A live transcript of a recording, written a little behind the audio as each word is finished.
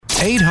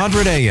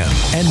800 AM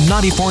and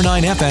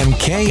 94.9 FM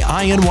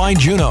KINY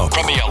Juneau.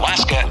 From the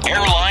Alaska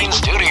Airlines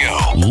Studio.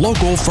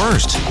 Local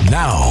first.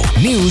 Now,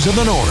 News of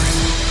the North.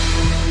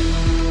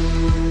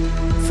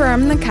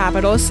 From the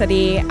capital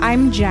city,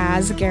 I'm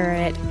Jasz,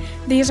 Garrett.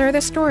 These are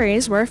the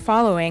stories we're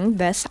following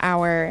this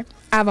hour.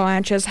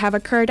 Avalanches have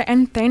occurred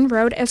and Thane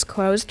Road is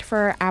closed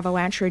for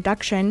avalanche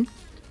reduction.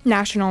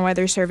 National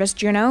Weather Service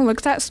Juneau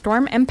looks at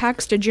storm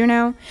impacts to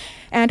Juneau,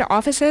 and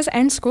offices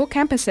and school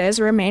campuses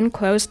remain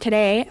closed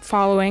today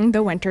following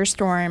the winter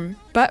storm.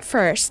 But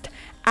first,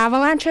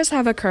 avalanches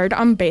have occurred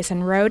on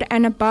Basin Road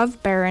and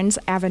above Barons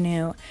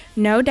Avenue.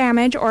 No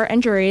damage or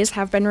injuries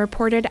have been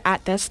reported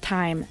at this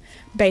time.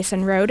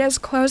 Basin Road is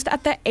closed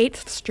at the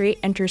 8th Street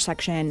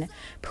intersection.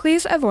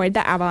 Please avoid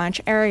the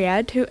avalanche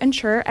area to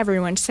ensure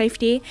everyone's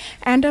safety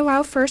and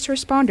allow first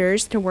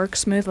responders to work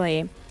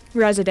smoothly.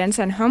 Residents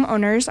and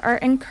homeowners are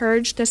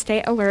encouraged to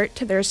stay alert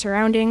to their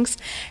surroundings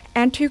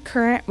and to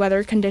current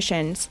weather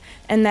conditions.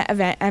 In the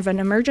event of an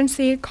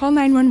emergency, call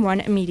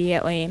 911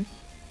 immediately.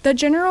 The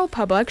general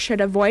public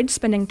should avoid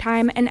spending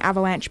time in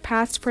avalanche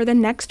paths for the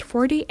next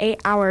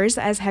 48 hours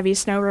as heavy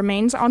snow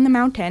remains on the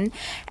mountain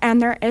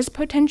and there is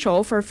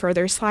potential for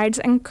further slides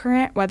in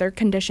current weather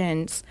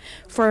conditions.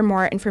 For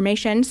more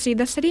information, see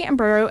the City and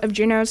Borough of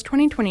Juneau's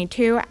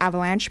 2022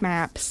 avalanche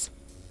maps.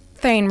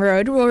 Thane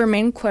Road will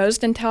remain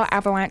closed until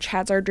avalanche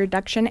hazard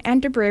reduction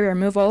and debris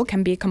removal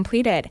can be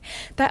completed.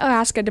 The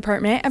Alaska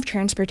Department of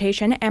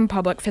Transportation and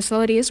Public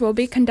Facilities will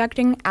be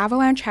conducting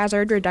avalanche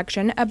hazard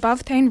reduction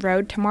above Thane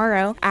Road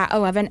tomorrow at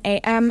 11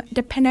 a.m.,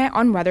 dependent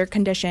on weather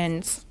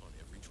conditions.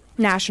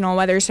 National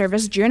Weather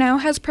Service Juneau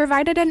has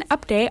provided an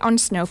update on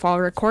snowfall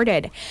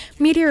recorded.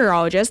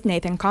 Meteorologist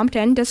Nathan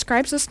Compton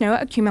describes the snow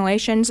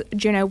accumulations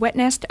Juneau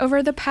witnessed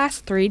over the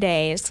past 3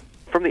 days.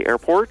 From the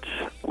airport,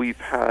 we've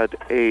had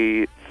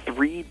a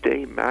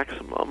 3-day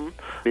maximum,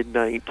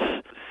 midnight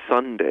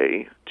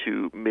Sunday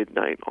to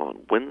midnight on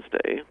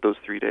Wednesday, those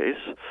 3 days,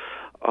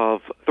 of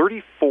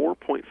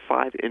 34.5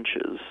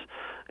 inches,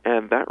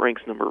 and that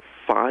ranks number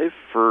 5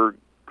 for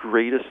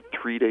greatest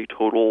 3-day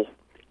total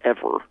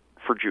ever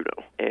for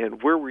Juneau.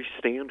 And where we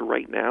stand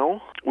right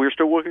now, we're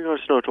still working on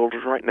snow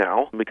totals right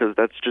now because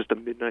that's just a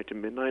midnight to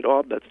midnight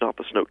odd. That's not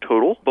the snow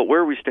total. But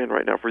where we stand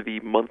right now for the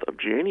month of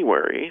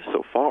January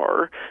so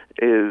far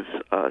is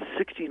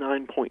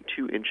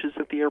 69.2 inches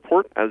at the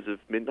airport as of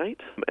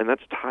midnight. And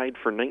that's tied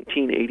for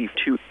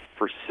 1982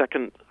 for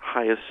second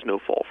highest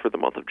snowfall for the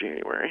month of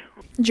January.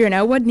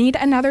 Juneau would need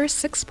another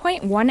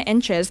 6.1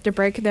 inches to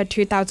break the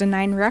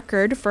 2009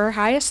 record for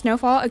highest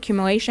snowfall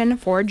accumulation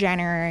for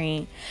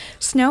January.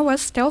 Snow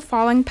was still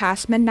falling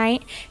past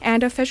midnight,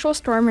 and official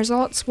storm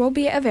results will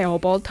be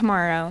available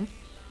tomorrow.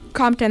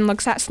 Compton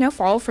looks at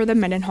snowfall for the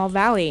Mendenhall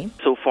Valley.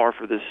 So far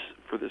for this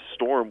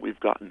storm, we've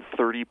gotten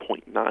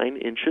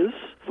 30.9 inches.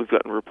 We've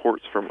gotten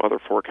reports from other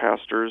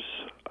forecasters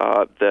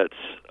that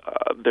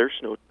their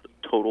snow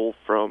total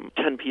from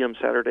 10 p.m.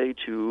 Saturday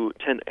to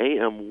 10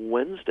 a.m.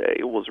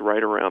 Wednesday was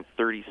right around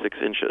 36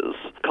 inches.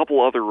 A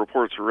couple other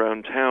reports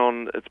around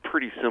town, it's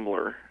pretty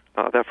similar.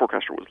 That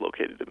forecaster was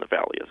located in the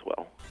valley as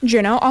well.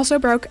 Juneau also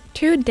broke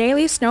 2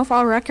 daily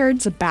snowfall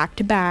records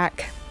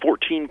back-to-back.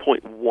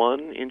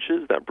 14.1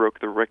 inches, that broke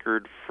the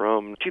record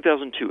from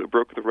 2002. It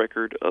broke the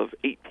record of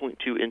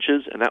 8.2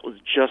 inches, and that was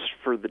just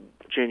for the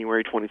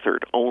January 23rd,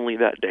 only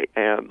that day.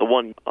 And the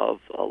one of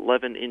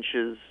 11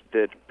 inches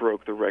that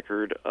broke the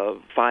record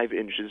of 5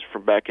 inches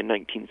from back in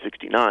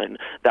 1969,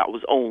 that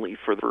was only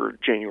for the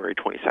January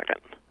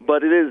 22nd.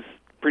 But it is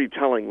pretty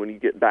telling when you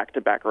get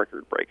back-to-back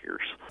record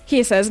breakers.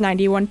 He says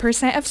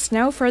 91% of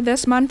snow for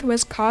this month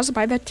was caused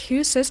by the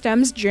 2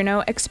 systems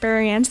Juneau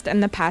experienced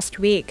in the past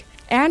week,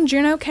 and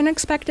Juneau can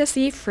expect to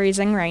see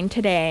freezing rain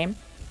today.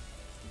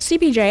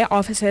 CBJ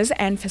offices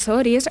and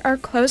facilities are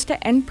closed to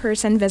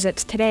in-person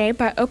visits today,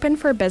 but open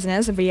for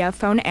business via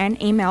phone and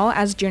email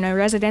as Juneau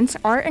residents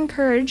are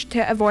encouraged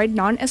to avoid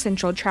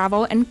non-essential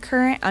travel in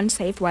current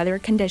unsafe weather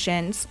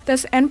conditions.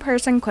 This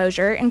in-person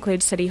closure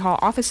includes City Hall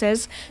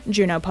offices,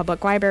 Juneau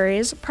Public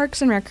Libraries,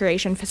 Parks and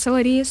Recreation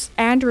facilities,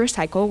 and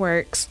Recycle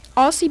Works.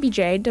 All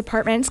CBJ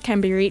departments can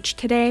be reached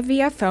today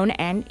via phone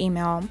and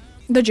email.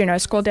 The Juneau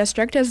School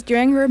District is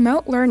doing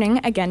remote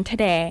learning again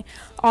today.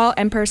 All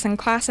in-person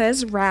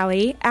classes,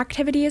 rally,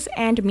 activities,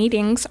 and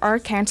meetings are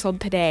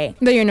canceled today.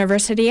 The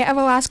University of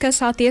Alaska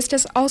Southeast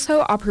is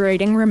also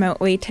operating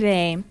remotely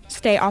today.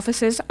 State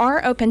offices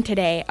are open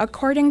today,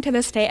 according to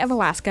the State of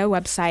Alaska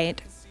website.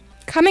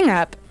 Coming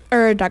up, a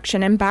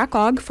reduction in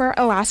backlog for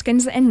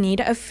Alaskans in need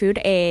of food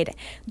aid.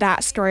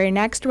 That story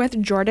next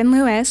with Jordan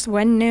Lewis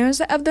when News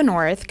of the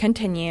North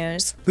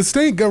continues. The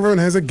state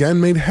government has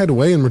again made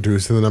headway in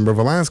reducing the number of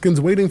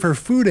Alaskans waiting for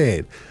food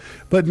aid.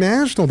 But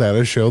national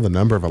data show the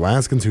number of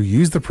Alaskans who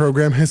use the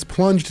program has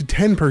plunged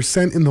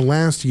 10% in the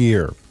last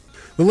year.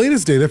 The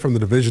latest data from the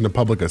Division of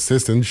Public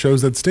Assistance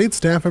shows that state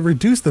staff have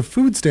reduced the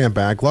food stamp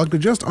backlog to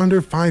just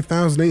under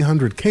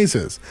 5,800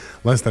 cases,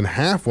 less than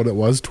half what it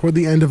was toward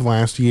the end of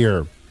last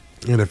year.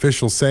 And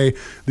officials say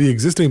the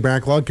existing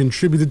backlog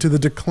contributed to the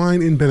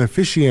decline in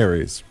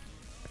beneficiaries.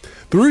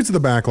 The roots of the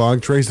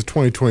backlog trace to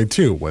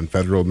 2022, when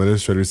federal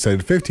administrators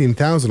said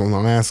 15,000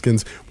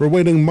 Alaskans were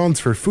waiting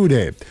months for food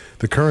aid.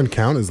 The current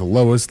count is the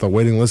lowest the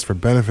waiting list for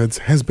benefits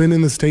has been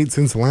in the state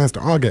since last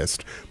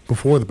August,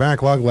 before the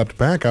backlog leapt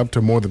back up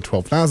to more than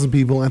 12,000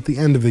 people at the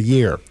end of the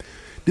year.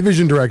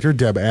 Division Director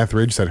Deb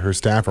Etheridge said her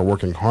staff are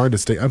working hard to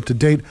stay up to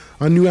date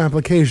on new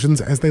applications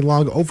as they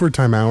log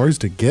overtime hours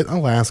to get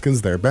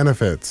Alaskans their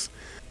benefits.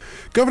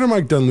 Governor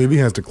Mike Dunleavy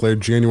has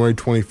declared January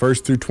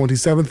 21st through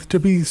 27th to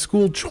be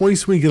School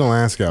Choice Week in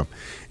Alaska.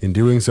 In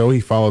doing so, he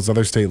follows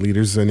other state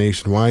leaders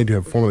nationwide who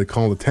have formally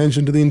called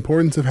attention to the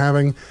importance of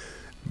having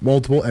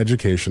multiple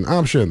education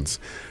options.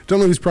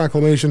 Dunleavy's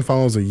proclamation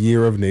follows a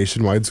year of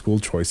nationwide school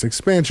choice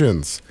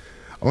expansions.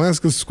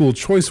 Alaska's School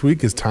Choice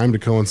Week is timed to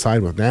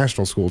coincide with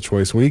National School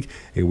Choice Week,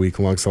 a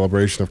week-long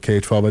celebration of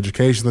K-12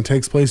 education that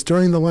takes place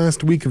during the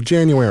last week of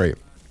January.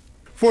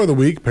 For the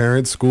week,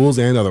 parents, schools,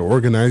 and other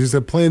organizers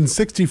have planned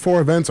 64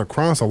 events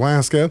across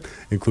Alaska,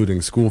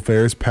 including school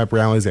fairs, pep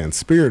rallies, and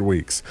spirit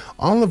weeks,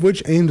 all of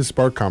which aim to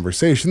spark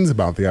conversations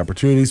about the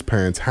opportunities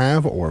parents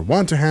have or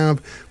want to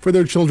have for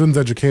their children's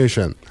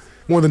education.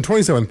 More than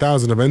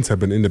 27,000 events have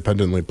been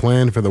independently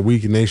planned for the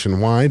week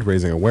nationwide,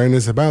 raising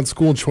awareness about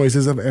school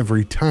choices of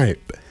every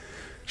type.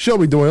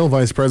 Shelby Doyle,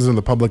 Vice President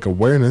of Public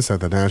Awareness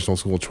at the National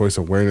School Choice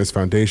Awareness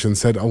Foundation,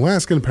 said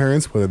Alaskan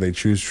parents, whether they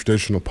choose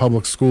traditional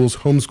public schools,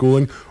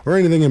 homeschooling, or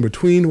anything in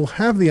between, will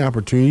have the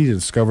opportunity to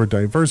discover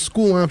diverse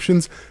school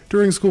options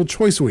during School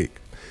Choice Week.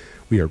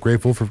 We are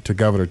grateful to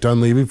Governor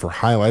Dunleavy for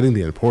highlighting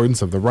the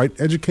importance of the right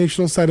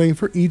educational setting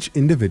for each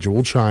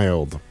individual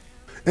child.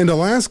 And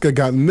Alaska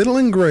got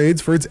middling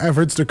grades for its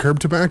efforts to curb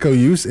tobacco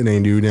use in a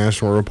new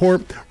national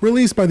report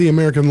released by the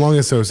American Lung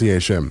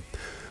Association.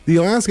 The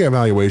Alaska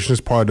evaluation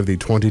is part of the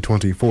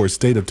 2024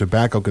 State of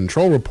Tobacco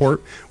Control Report,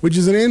 which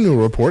is an annual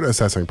report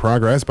assessing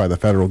progress by the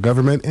federal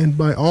government and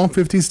by all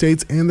 50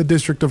 states and the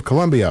District of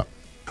Columbia.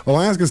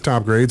 Alaska's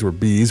top grades were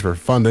Bs for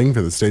funding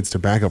for the state's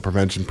tobacco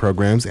prevention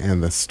programs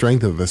and the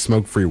strength of the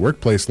smoke-free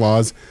workplace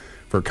laws.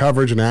 For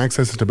coverage and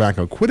access to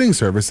tobacco quitting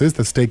services,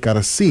 the state got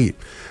a C.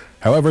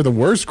 However, the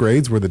worst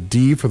grades were the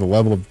D for the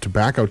level of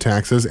tobacco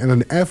taxes and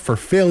an F for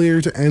failure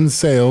to end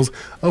sales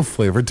of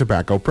flavored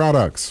tobacco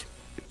products.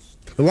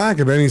 The lack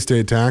of any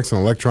state tax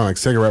on electronic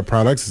cigarette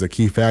products is a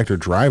key factor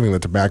driving the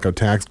tobacco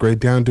tax grade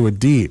down to a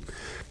D.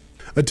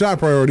 A top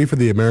priority for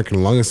the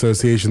American Lung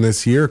Association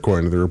this year,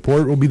 according to the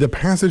report, will be the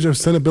passage of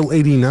Senate Bill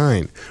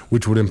 89,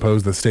 which would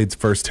impose the state's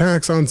first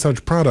tax on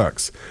such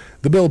products.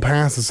 The bill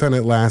passed the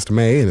Senate last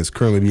May and is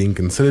currently being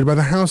considered by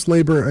the House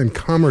Labor and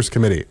Commerce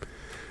Committee.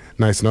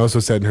 Nyssen also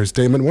said in her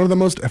statement, one of the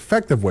most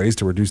effective ways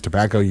to reduce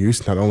tobacco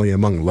use, not only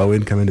among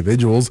low-income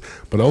individuals,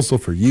 but also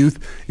for youth,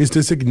 is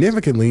to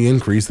significantly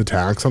increase the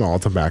tax on all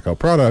tobacco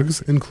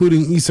products,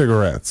 including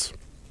e-cigarettes.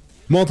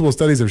 Multiple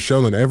studies have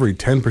shown that every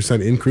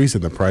 10% increase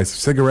in the price of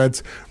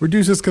cigarettes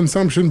reduces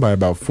consumption by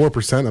about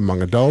 4%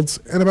 among adults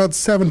and about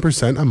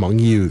 7% among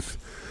youth.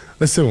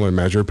 A similar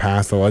measure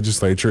passed the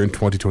legislature in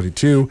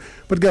 2022,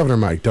 but Governor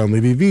Mike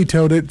Dunleavy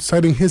vetoed it,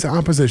 citing his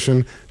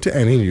opposition to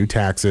any new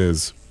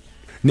taxes.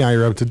 Now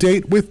you're up to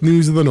date with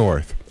News of the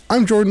North.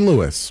 I'm Jordan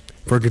Lewis.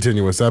 For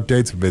continuous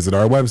updates, visit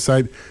our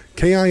website,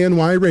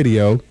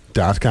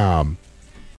 kinyradio.com.